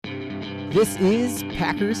This is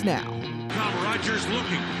Packers Now. Now Rodgers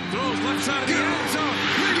looking, throws left side of the end zone.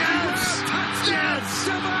 Yes! Touchdown!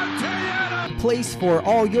 Davante Adams! Place for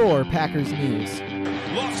all your Packers news.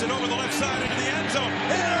 Lofts it over the left side into the end zone.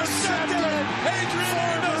 Intercepted! Adrian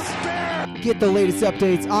Amos! Get the latest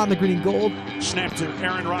updates on the green and gold. Snap to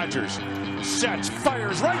Aaron Rodgers. Sets,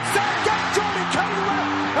 fires, right side. Got Jordan Kelly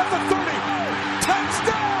left at the 30.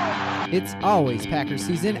 Touchdown! It's always Packers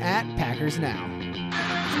season at Packers Now.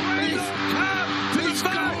 To the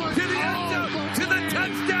 5, to the end zone, to the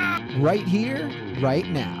touchdown! Right here, right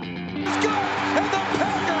now. Let's go! And the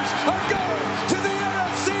Packers are going to the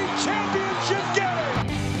NFC Championship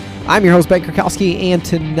game! I'm your host, Ben Krakowski, and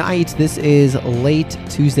tonight, this is late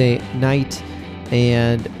Tuesday night,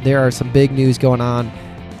 and there are some big news going on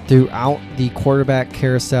throughout the quarterback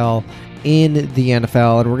carousel in the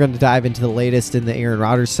NFL, and we're going to dive into the latest in the Aaron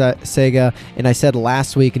Rodgers saga. And I said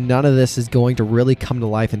last week, none of this is going to really come to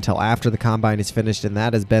life until after the combine is finished, and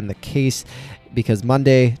that has been the case because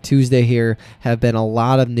Monday, Tuesday here have been a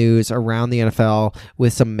lot of news around the NFL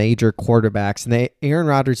with some major quarterbacks. And the Aaron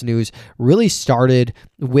Rodgers news really started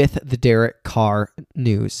with the Derek Carr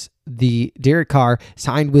news. The Derek Carr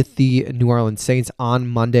signed with the New Orleans Saints on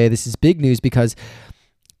Monday. This is big news because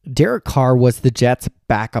Derek Carr was the Jets'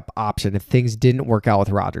 backup option if things didn't work out with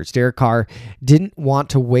Rodgers. Derek Carr didn't want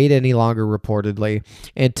to wait any longer, reportedly,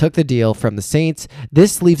 and took the deal from the Saints.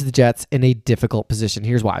 This leaves the Jets in a difficult position.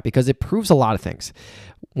 Here's why. Because it proves a lot of things.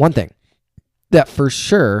 One thing, that for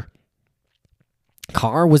sure,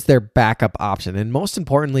 Carr was their backup option. And most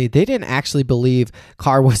importantly, they didn't actually believe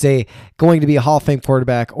Carr was going to be a Hall of Fame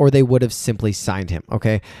quarterback, or they would have simply signed him.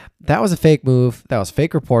 Okay. That was a fake move. That was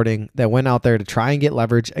fake reporting that went out there to try and get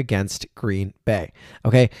leverage against Green Bay.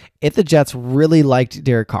 Okay. If the Jets really liked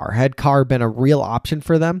Derek Carr, had Carr been a real option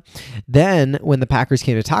for them, then when the Packers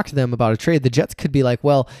came to talk to them about a trade, the Jets could be like,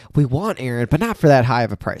 well, we want Aaron, but not for that high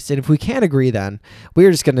of a price. And if we can't agree, then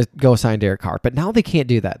we're just going to go sign Derek Carr. But now they can't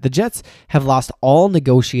do that. The Jets have lost all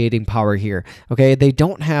negotiating power here. Okay. They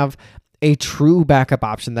don't have a true backup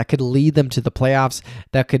option that could lead them to the playoffs,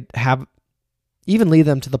 that could have even lead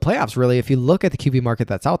them to the playoffs, really, if you look at the QB market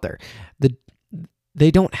that's out there. They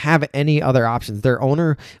don't have any other options. Their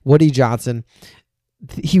owner, Woody Johnson,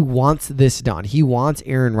 he wants this done. He wants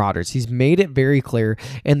Aaron Rodgers. He's made it very clear,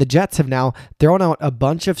 and the Jets have now thrown out a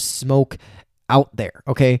bunch of smoke out there,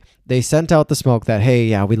 okay? They sent out the smoke that, hey,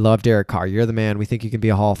 yeah, we love Derek Carr. You're the man. We think you can be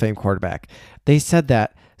a Hall of Fame quarterback. They said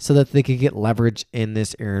that so that they could get leverage in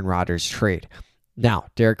this Aaron Rodgers trade. Now,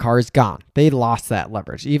 Derek Carr is gone. They lost that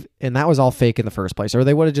leverage, and that was all fake in the first place, or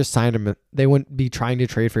they would have just signed him. They wouldn't be trying to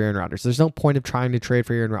trade for Aaron Rodgers. There's no point of trying to trade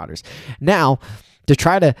for Aaron Rodgers. Now, to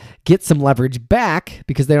try to get some leverage back,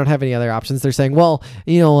 because they don't have any other options, they're saying, well,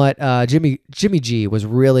 you know what, Jimmy G was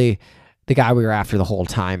really the guy we were after the whole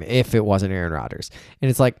time if it wasn't Aaron Rodgers.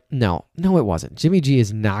 And it's like, no, it wasn't. Jimmy G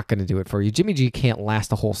is not going to do it for you. Jimmy G can't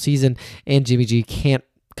last a whole season, and Jimmy G can't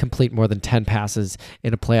complete more than 10 passes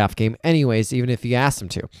in a playoff game anyways, even if you asked him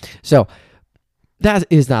to. So that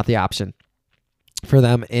is not the option for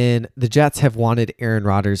them, and the Jets have wanted Aaron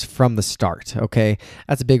Rodgers from the start, okay?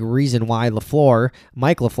 That's a big reason why Mike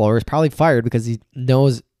LaFleur is probably fired, because he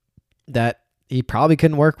knows that he probably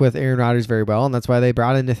couldn't work with Aaron Rodgers very well, and that's why they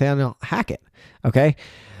brought in Nathaniel Hackett, okay?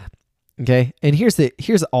 And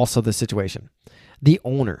here's also the situation. The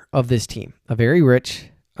owner of this team, a very rich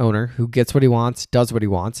owner who gets what he wants, does what he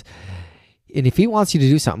wants. And if he wants you to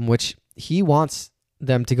do something, which he wants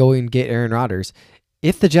them to go and get Aaron Rodgers,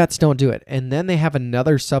 if the Jets don't do it, and then they have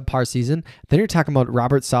another subpar season, then you're talking about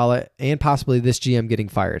Robert Saleh and possibly this GM getting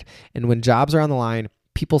fired. And when jobs are on the line,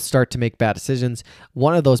 people start to make bad decisions.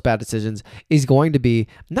 One of those bad decisions is going to be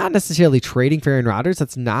not necessarily trading for Aaron Rodgers.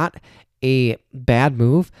 That's not a bad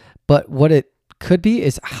move, but what it could be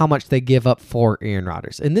is how much they give up for Aaron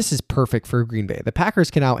Rodgers. And this is perfect for Green Bay. The Packers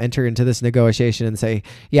can now enter into this negotiation and say,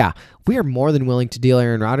 yeah, we are more than willing to deal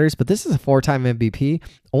Aaron Rodgers, but this is a 4-time MVP.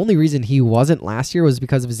 Only reason he wasn't last year was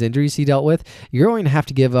because of his injuries he dealt with. You're going to have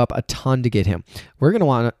to give up a ton to get him. We're going to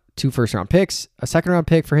want 2 first-round picks, a second-round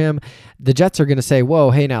pick for him. The Jets are going to say, whoa,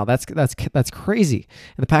 hey, now that's crazy.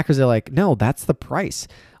 And the Packers are like, no, that's the price.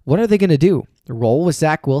 What are they going to do? Roll with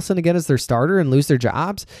Zach Wilson again as their starter and lose their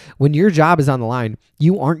jobs? When your job is on the line,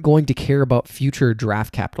 you aren't going to care about future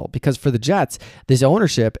draft capital, because for the Jets, this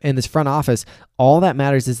ownership and this front office, all that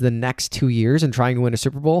matters is the next 2 years and trying to win a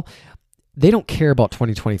Super Bowl. They don't care about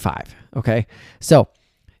 2025, okay? So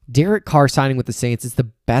Derek Carr signing with the Saints is the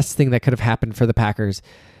best thing that could have happened for the Packers,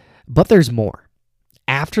 but there's more.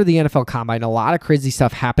 after the NFL Combine, a lot of crazy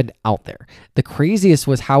stuff happened out there. The craziest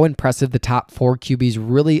was how impressive the top 4 QBs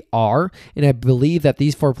really are, and I believe that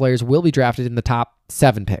these 4 players will be drafted in the top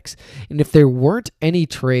 7 picks. And if there weren't any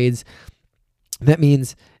trades, that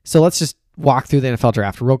means, so let's just walk through the NFL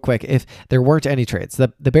draft real quick. If there weren't any trades, the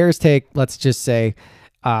Bears take, let's just say,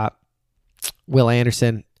 Will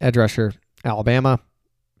Anderson, edge rusher, Alabama,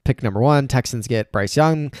 pick number 1. Texans get Bryce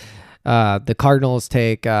Young. The Cardinals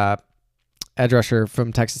take edge rusher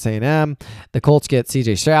from Texas A&M. The Colts get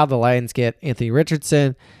CJ Stroud. The Lions get Anthony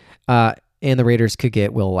Richardson. And the Raiders could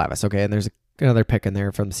get Will Levis. Okay, and there's another pick in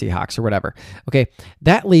there from the Seahawks or whatever. Okay,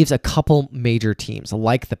 that leaves a couple major teams,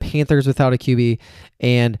 like the Panthers without a QB.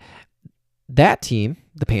 And that team,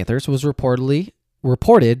 the Panthers, was reported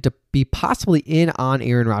to be possibly in on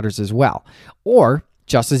Aaron Rodgers as well. Or,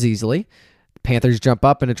 just as easily, Panthers jump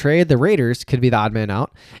up in a trade. The Raiders could be the odd man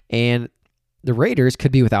out, and the Raiders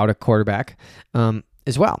could be without a quarterback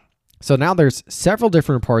as well. So now there's several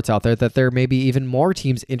different reports out there that there may be even more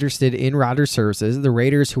teams interested in Rodgers' services. The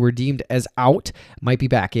Raiders, who were deemed as out, might be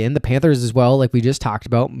back in. The Panthers as well, like we just talked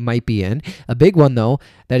about, might be in. A big one, though,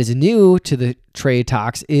 that is new to the trade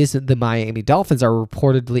talks is the Miami Dolphins are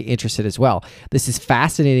reportedly interested as well. This is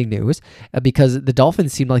fascinating news because the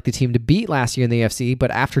Dolphins seemed like the team to beat last year in the AFC, but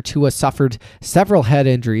after Tua suffered several head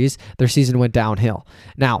injuries, their season went downhill.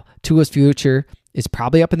 Now, Tua's future is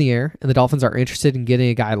probably up in the air, and the Dolphins are interested in getting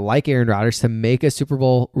a guy like Aaron Rodgers to make a Super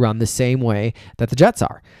Bowl run the same way that the Jets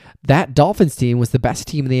are. That Dolphins team was the best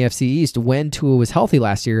team in the AFC East when Tua was healthy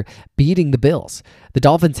last year, beating the Bills. The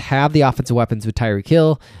Dolphins have the offensive weapons with Tyreek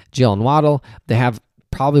Hill, Jalen Waddle. They have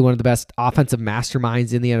probably one of the best offensive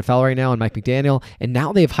masterminds in the NFL right now, and Mike McDaniel. And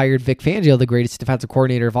now they've hired Vic Fangio, the greatest defensive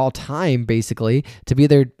coordinator of all time, basically, to be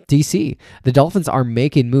their DC. The Dolphins are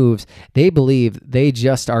making moves. They believe they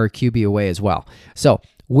just are a QB away as well. So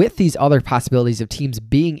with these other possibilities of teams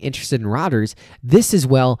being interested in Rodgers, this as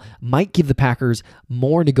well might give the Packers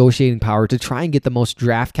more negotiating power to try and get the most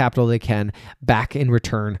draft capital they can back in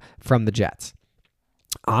return from the Jets.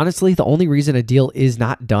 Honestly, the only reason a deal is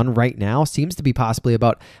not done right now seems to be possibly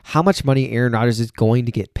about how much money Aaron Rodgers is going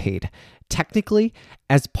to get paid. Technically,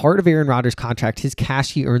 as part of Aaron Rodgers' contract, his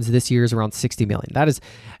cash he earns this year is around $60 million. That is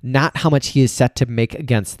not how much he is set to make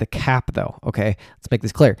against the cap, though. Okay, let's make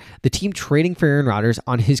this clear. The team trading for Aaron Rodgers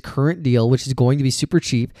on his current deal, which is going to be super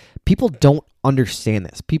cheap, people don't understand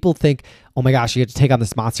this. People think, oh my gosh, you get to take on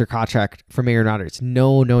this monster contract from Aaron Rodgers.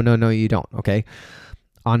 No, you don't. Okay,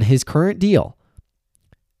 on his current deal,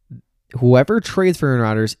 whoever trades for Aaron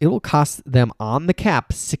Rodgers, it will cost them on the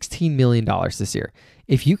cap $16 million this year.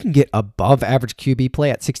 If you can get above average QB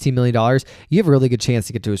play at $16 million, you have a really good chance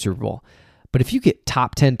to get to a Super Bowl. But if you get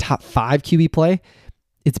top 10, top 5 QB play,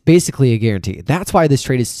 it's basically a guarantee. That's why this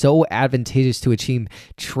trade is so advantageous to a team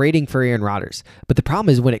trading for Aaron Rodgers. But the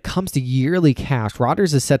problem is when it comes to yearly cash,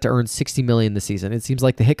 Rodgers is set to earn $60 million this season. It seems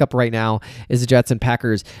like the hiccup right now is the Jets and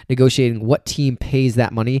Packers negotiating what team pays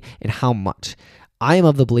that money and how much. I am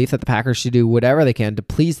of the belief that the Packers should do whatever they can to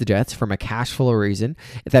please the Jets from a cash flow reason.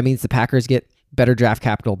 If that means the Packers get better draft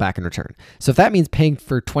capital back in return. So if that means paying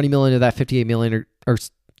for $20 million of that $58 million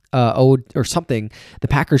owed or something, the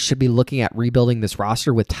Packers should be looking at rebuilding this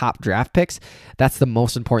roster with top draft picks. That's the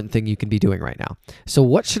most important thing you can be doing right now. So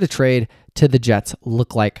what should a trade to the Jets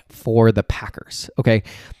look like for the Packers? Okay.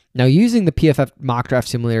 Now, using the PFF mock draft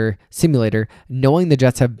simulator, knowing the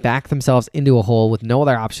Jets have backed themselves into a hole with no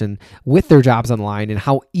other option with their jobs on the line and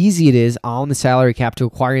how easy it is on the salary cap to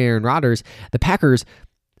acquire Aaron Rodgers, the Packers,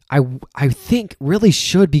 I think, really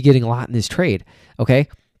should be getting a lot in this trade, okay?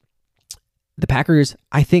 The Packers,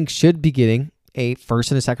 I think, should be getting a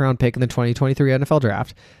first and a second round pick in the 2023 NFL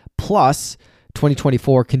draft, plus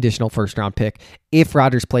 2024 conditional first round pick if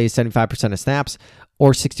Rodgers plays 75% of snaps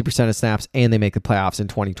or 60% of snaps and they make the playoffs in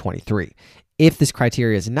 2023. If this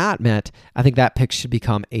criteria is not met, I think that pick should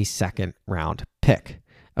become a second round pick.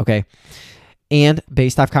 Okay. And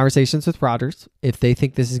based off conversations with Rodgers, if they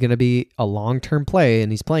think this is going to be a long-term play and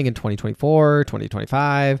he's playing in 2024,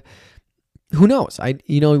 2025, who knows?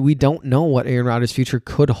 We don't know what Aaron Rodgers' future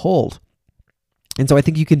could hold. And so I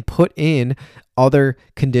think you can put in other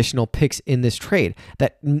conditional picks in this trade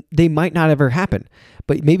that they might not ever happen.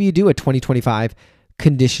 But maybe you do a 2025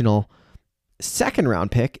 conditional second round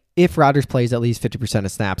pick if Rodgers plays at least 50%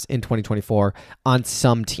 of snaps in 2024 on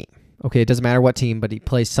some team. Okay, it doesn't matter what team, but he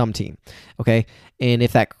plays some team. Okay, and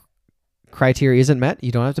if that criteria isn't met,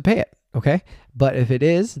 you don't have to pay it. Okay, but if it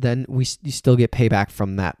is, then you still get payback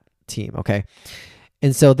from that team. Okay,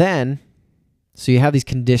 and so you have these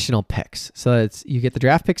conditional picks. So you get the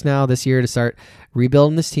draft picks now this year to start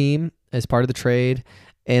rebuilding this team as part of the trade,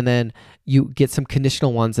 And then you get some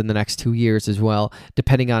conditional ones in the next 2 years as well,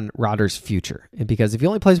 depending on Rodgers' future. And because if he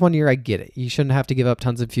only plays 1 year, I get it. You shouldn't have to give up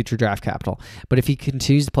tons of future draft capital. But if he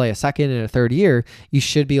continues to play a second and a third year, you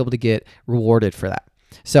should be able to get rewarded for that.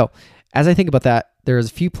 So as I think about that, there's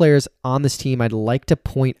a few players on this team I'd like to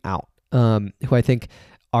point out who I think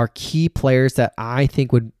are key players that I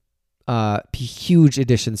think would be huge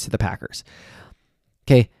additions to the Packers.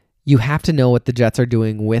 Okay, you have to know what the Jets are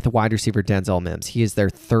doing with wide receiver Denzel Mims. He is their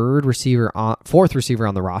fourth receiver on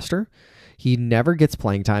the roster. He never gets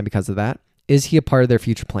playing time because of that. Is he a part of their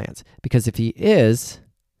future plans? Because if he is,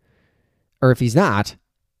 or if he's not,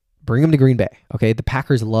 bring him to Green Bay. Okay, the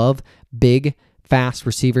Packers love big, fast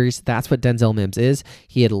receivers. That's what Denzel Mims is.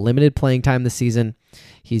 He had limited playing time this season.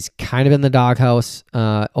 He's kind of in the doghouse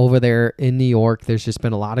over there in New York. There's just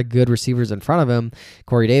been a lot of good receivers in front of him.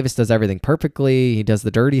 Corey Davis does everything perfectly. He does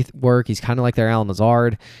the dirty work. He's kind of like their Allen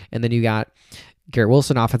Lazard. And then you got Garrett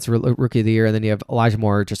Wilson, Offensive Rookie of the Year. And then you have Elijah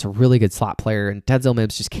Moore, just a really good slot player. And Denzel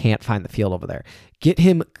Mims just can't find the field over there. Get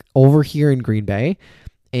him over here in Green Bay,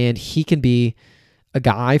 and he can be a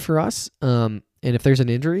guy for us. And if there's an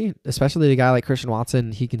injury, especially a guy like Christian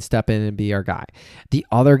Watson, he can step in and be our guy. The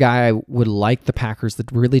other guy I would like the Packers to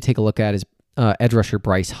really take a look at is edge rusher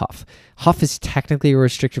Bryce Huff. Huff is technically a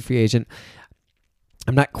restricted free agent.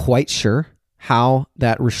 I'm not quite sure how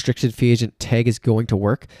that restricted free agent tag is going to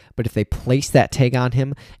work, but if they place that tag on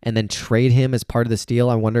him and then trade him as part of this deal,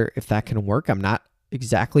 I wonder if that can work. I'm not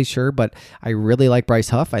exactly sure, but I really like Bryce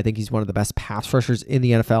Huff. I think he's one of the best pass rushers in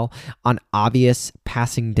the NFL on obvious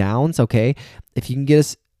passing downs. Okay, if you can get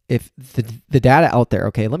us, if the data out there,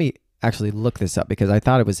 okay, let me actually look this up because I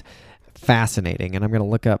thought it was fascinating, and I'm going to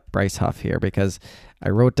look up Bryce Huff here because I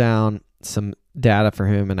wrote down some data for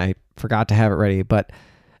him and I forgot to have it ready. But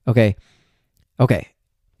okay,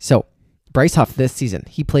 so Bryce Huff this season,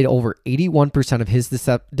 he played over 81% of his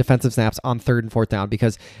defensive snaps on 3rd and 4th down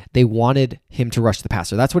because they wanted him to rush the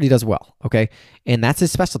passer. That's what he does well, okay? And that's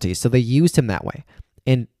his specialty, so they used him that way.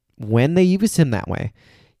 And when they used him that way,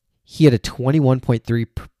 he had a 21.3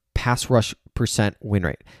 pass rush percent win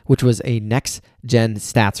rate, which was a next-gen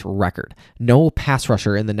stats record. No pass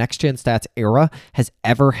rusher in the next-gen stats era has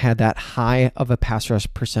ever had that high of a pass rush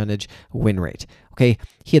percentage win rate. Okay,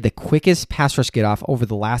 he had the quickest pass rush get off over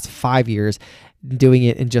the last 5 years, doing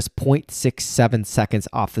it in just 0.67 seconds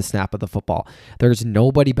off the snap of the football. There's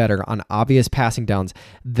nobody better on obvious passing downs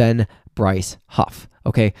than Bryce Huff.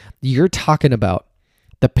 Okay, you're talking about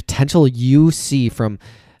the potential you see from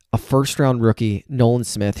a first-round rookie, Nolan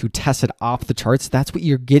Smith, who tested off the charts. That's what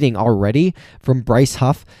you're getting already from Bryce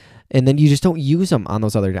Huff, and then you just don't use him on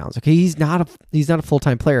those other downs. Okay, he's not a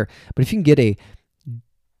full-time player, but if you can get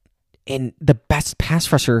the best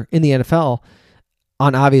pass rusher in the NFL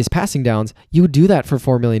on obvious passing downs, you would do that for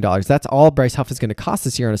 $4 million. That's all Bryce Huff is going to cost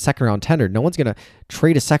this year on a second-round tender. No one's going to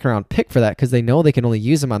trade a second-round pick for that because they know they can only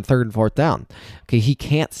use him on 3rd and 4th down. Okay, he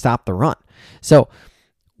can't stop the run. So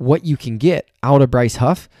what you can get out of Bryce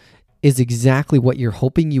Huff is exactly what you're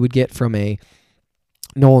hoping you would get from a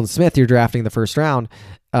Nolan Smith you're drafting the first round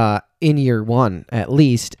in year one at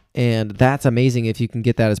least, and that's amazing if you can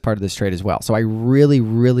get that as part of this trade as well. So I really,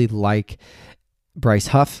 really like Bryce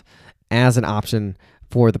Huff as an option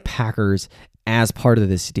for the Packers as part of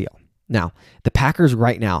this deal. Now, the Packers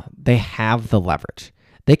right now, they have the leverage.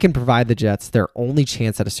 They can provide the Jets their only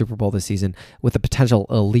chance at a Super Bowl this season with a potential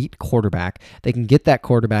elite quarterback. They can get that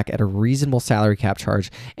quarterback at a reasonable salary cap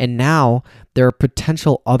charge. And now there are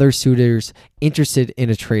potential other suitors interested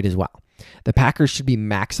in a trade as well. The Packers should be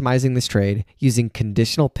maximizing this trade using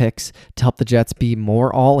conditional picks to help the Jets be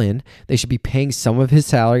more all in. They should be paying some of his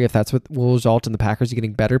salary if that's what will result in the Packers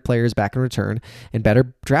getting better players back in return and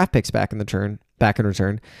better draft picks back in return.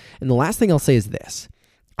 And the last thing I'll say is this.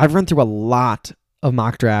 I've run through a lot of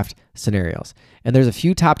mock draft scenarios, and there's a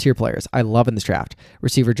few top tier players I love in this draft.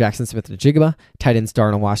 Receiver Jackson Smith-Njigba, tight ends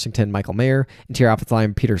Darnell Washington, Michael Mayer, interior offensive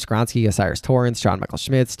lineman Peter Skoronski, Osiris Torrance, John Michael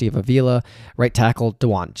Schmidt, Steve Avila, right tackle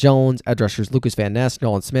DeJuan Jones, edge rushers Lucas Van Ness,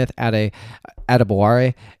 Nolan Smith,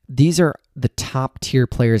 Adebaware. These are the top tier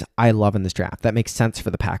players I love in this draft. That makes sense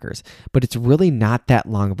for the Packers, but it's really not that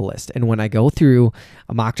long of a list. And when I go through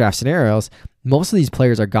mock draft scenarios, most of these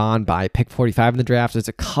players are gone by pick 45 in the draft. There's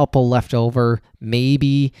a couple left over,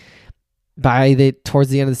 maybe towards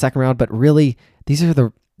the end of the second round, but really these are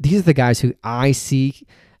the guys who I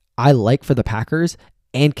like for the Packers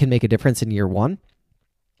and can make a difference in year one.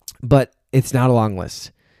 But it's not a long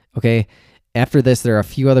list. Okay. After this, there are a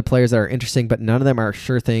few other players that are interesting, but none of them are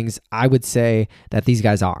sure things. I would say that these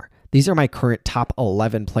guys are. These are my current top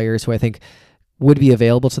 11 players who I think would be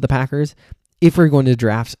available to the Packers. if we're going to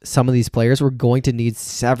draft some of these players, we're going to need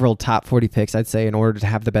several top 40 picks, I'd say, in order to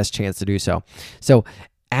have the best chance to do so. So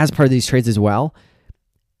as part of these trades as well,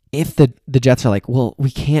 if the Jets are like, well,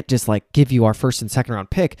 we can't just like give you our first and second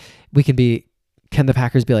round pick, can the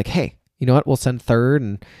Packers be like, hey, you know what? We'll send third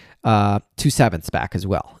and 2 sevenths back as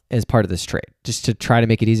well as part of this trade, just to try to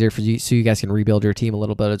make it easier for you, so you guys can rebuild your team a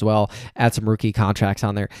little bit as well. Add some rookie contracts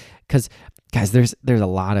on there, because guys, there's a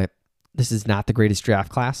lot of. This is not the greatest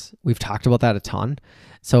draft class. We've talked about that a ton,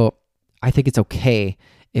 so I think it's okay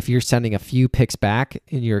if you're sending a few picks back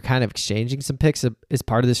and you're kind of exchanging some picks as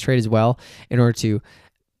part of this trade as well, in order to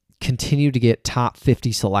continue to get top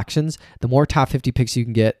 50 selections. The more top 50 picks you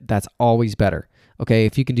can get, that's always better. Okay,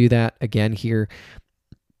 if you can do that again here,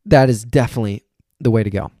 that is definitely the way to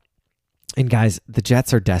go. And guys, the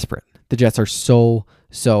Jets are desperate. The Jets are so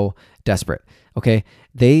desperate. Okay,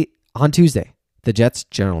 on Tuesday, the Jets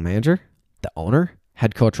general manager, the owner,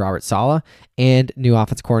 head coach Robert Saleh, and new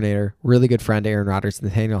offense coordinator, really good friend Aaron Rodgers,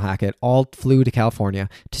 Nathaniel Hackett, all flew to California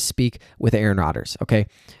to speak with Aaron Rodgers. Okay,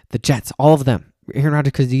 the Jets, all of them. Aaron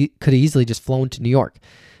Rodgers could have easily just flown to New York,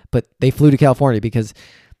 but they flew to California because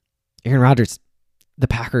Aaron Rodgers, the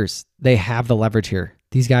Packers, they have the leverage here.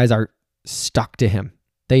 These guys are stuck to him.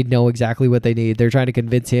 They know exactly what they need. They're trying to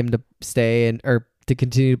convince him to stay or to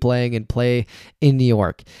continue playing and play in New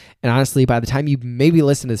York. And honestly, by the time you maybe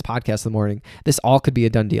listen to this podcast in the morning, this all could be a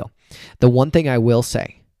done deal. The one thing I will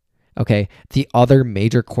say, okay, the other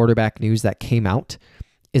major quarterback news that came out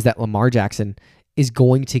is that Lamar Jackson is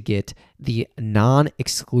going to get the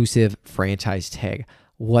non-exclusive franchise tag.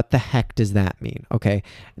 What the heck does that mean? Okay,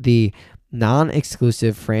 the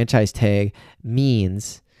non-exclusive franchise tag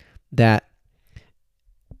means that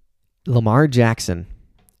Lamar Jackson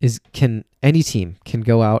any team can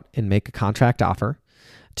go out and make a contract offer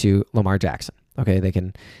to Lamar Jackson. Okay, they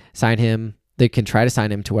can sign him. They can try to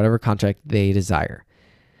sign him to whatever contract they desire.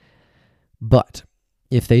 But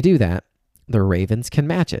if they do that, the Ravens can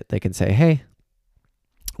match it. They can say, hey,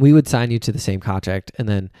 we would sign you to the same contract, and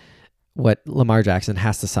then what Lamar Jackson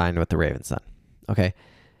has to sign with the Ravens then. Okay.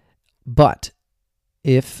 But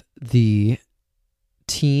if the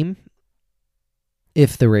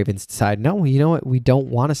Ravens decide, no, you know what, we don't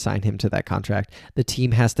want to sign him to that contract, the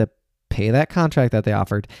team has to pay that contract that they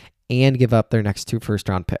offered and give up their next 2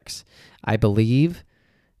 first-round picks. I believe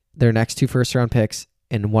their next 2 first-round picks,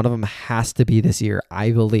 and one of them has to be this year.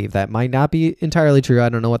 I believe that might not be entirely true. I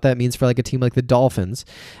don't know what that means for like a team like the Dolphins,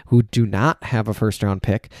 who do not have a first-round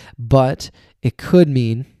pick, but it could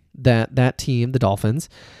mean that team, the Dolphins,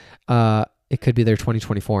 it could be their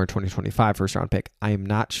 2024 and 2025 first-round pick. I am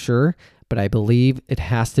not sure, but I believe it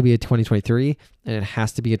has to be a 2023 and it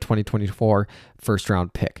has to be a 2024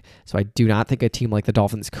 first-round pick. So I do not think a team like the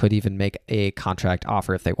Dolphins could even make a contract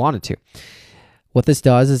offer if they wanted to. What this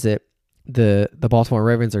does is the Baltimore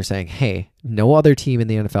Ravens are saying, hey, no other team in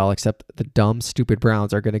the NFL except the dumb, stupid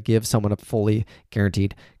Browns are going to give someone a fully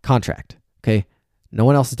guaranteed contract. Okay? No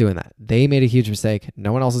one else is doing that. They made a huge mistake.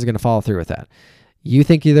 No one else is going to follow through with that. You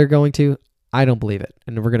think they're going to? I don't believe it.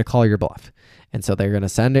 And we're going to call your bluff. And so they're going to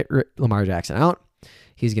send Lamar Jackson out.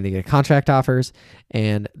 He's going to get contract offers.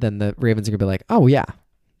 And then the Ravens are going to be like, oh, yeah,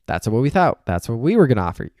 that's what we thought. That's what we were going to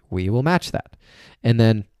offer you. We will match that. And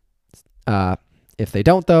then if they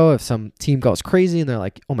don't, though, if some team goes crazy and they're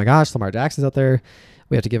like, oh my gosh, Lamar Jackson's out there,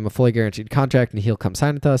 we have to give him a fully guaranteed contract and he'll come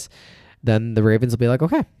sign with us, then the Ravens will be like,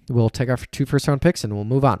 okay, we'll take our 2 first-round picks and we'll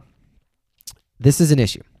move on. This is an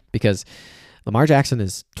issue because Lamar Jackson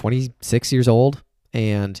is 26 years old,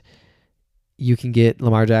 and you can get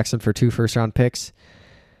Lamar Jackson for 2 first-round picks,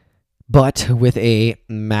 but with a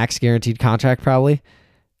max guaranteed contract probably.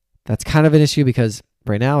 That's kind of an issue because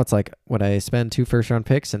right now it's like, would I spend 2 first-round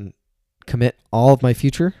picks and commit all of my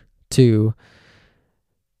future to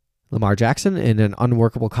Lamar Jackson in an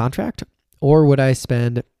unworkable contract? Or would I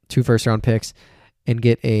spend 2 first-round picks and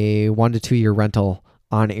get a 1 to 2 year rental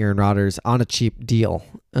on Aaron Rodgers on a cheap deal?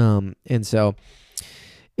 And so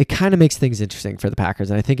it kind of makes things interesting for the Packers.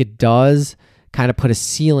 And I think it does kind of put a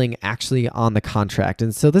ceiling actually on the contract.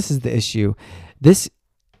 And so this is the issue. This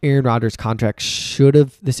Aaron Rodgers contract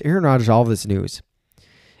Aaron Rodgers, all of this news,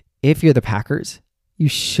 if you're the Packers, you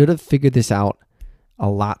should have figured this out a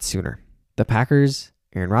lot sooner. The Packers,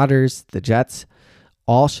 Aaron Rodgers, the Jets,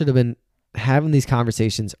 all should have been having these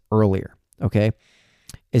conversations earlier. Okay.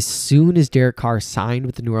 As soon as Derek Carr signed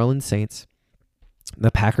with the New Orleans Saints,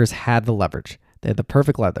 the Packers had the leverage. They had the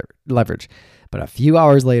perfect leverage. But a few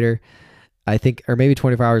hours later, I think, or maybe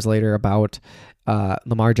 24 hours later,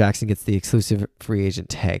 Lamar Jackson gets the exclusive free agent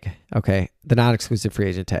tag. Okay. The non-exclusive free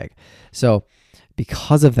agent tag. So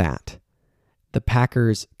because of that, the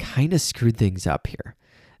Packers kind of screwed things up here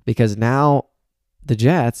because now the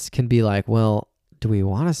Jets can be like, well, do we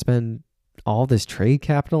want to spend all this trade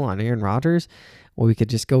capital on Aaron Rodgers? Well, we could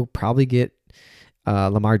just go probably get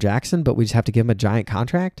Lamar Jackson, but we just have to give him a giant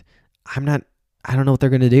contract. I don't know what they're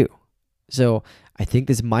going to do. So I think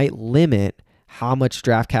this might limit how much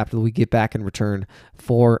draft capital we get back in return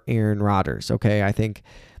for Aaron Rodgers. Okay, I think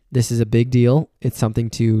this is a big deal. It's something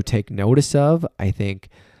to take notice of. I think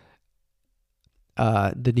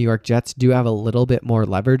the New York Jets do have a little bit more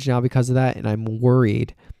leverage now because of that, and I'm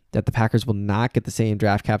worried that the Packers will not get the same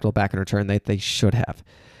draft capital back in return that they should have.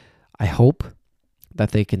 I hope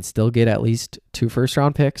that they can still get at least 2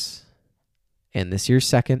 first-round picks and this year's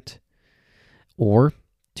second, or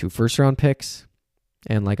 2 first-round picks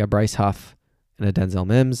and like a Bryce Huff and a Denzel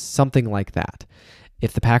Mims, something like that.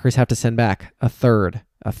 If the Packers have to send back a third,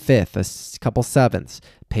 a fifth, a couple sevenths,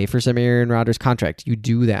 pay for some Aaron Rodgers contract, you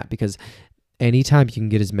do that, because anytime you can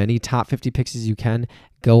get as many top 50 picks as you can,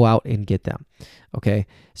 go out and get them. Okay,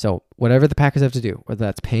 so whatever the Packers have to do, whether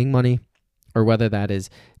that's paying money or whether that is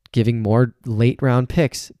giving more late round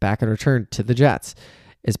picks back in return to the Jets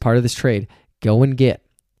as part of this trade, go and get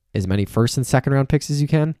as many first and second round picks as you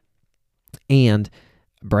can, and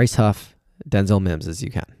Bryce Huff, Denzel Mims as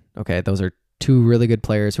you can. Okay, those are 2 really good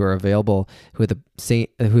players who are available, who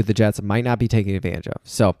the Jets might not be taking advantage of.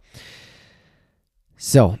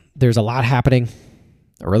 So there's a lot happening.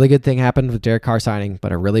 A really good thing happened with Derek Carr signing,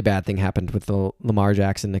 but a really bad thing happened with the Lamar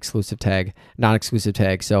Jackson non-exclusive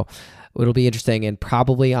tag. So it'll be interesting, and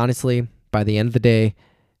probably, honestly, by the end of the day,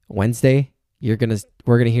 Wednesday, we're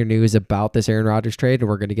gonna hear news about this Aaron Rodgers trade, and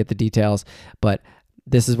we're gonna get the details. But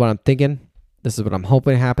this is what I'm thinking. This is what I'm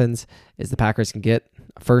hoping happens: is the Packers can get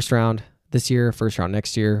a first round this year, first round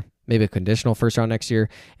next year, maybe a conditional first round next year,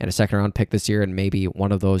 and a second round pick this year, and maybe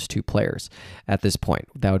one of those 2 players at this point.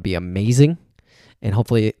 That would be amazing. And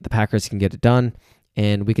hopefully the Packers can get it done,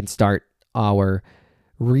 and we can start our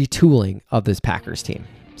retooling of this Packers team.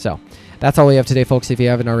 So that's all we have today, folks. If you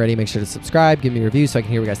haven't already, make sure to subscribe, give me a review so I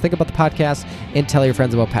can hear what you guys think about the podcast, and tell your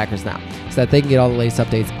friends about Packers Now so that they can get all the latest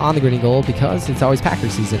updates on the Green and Gold, because it's always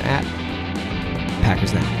Packers season at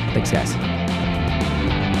Packers Now. Thanks, guys.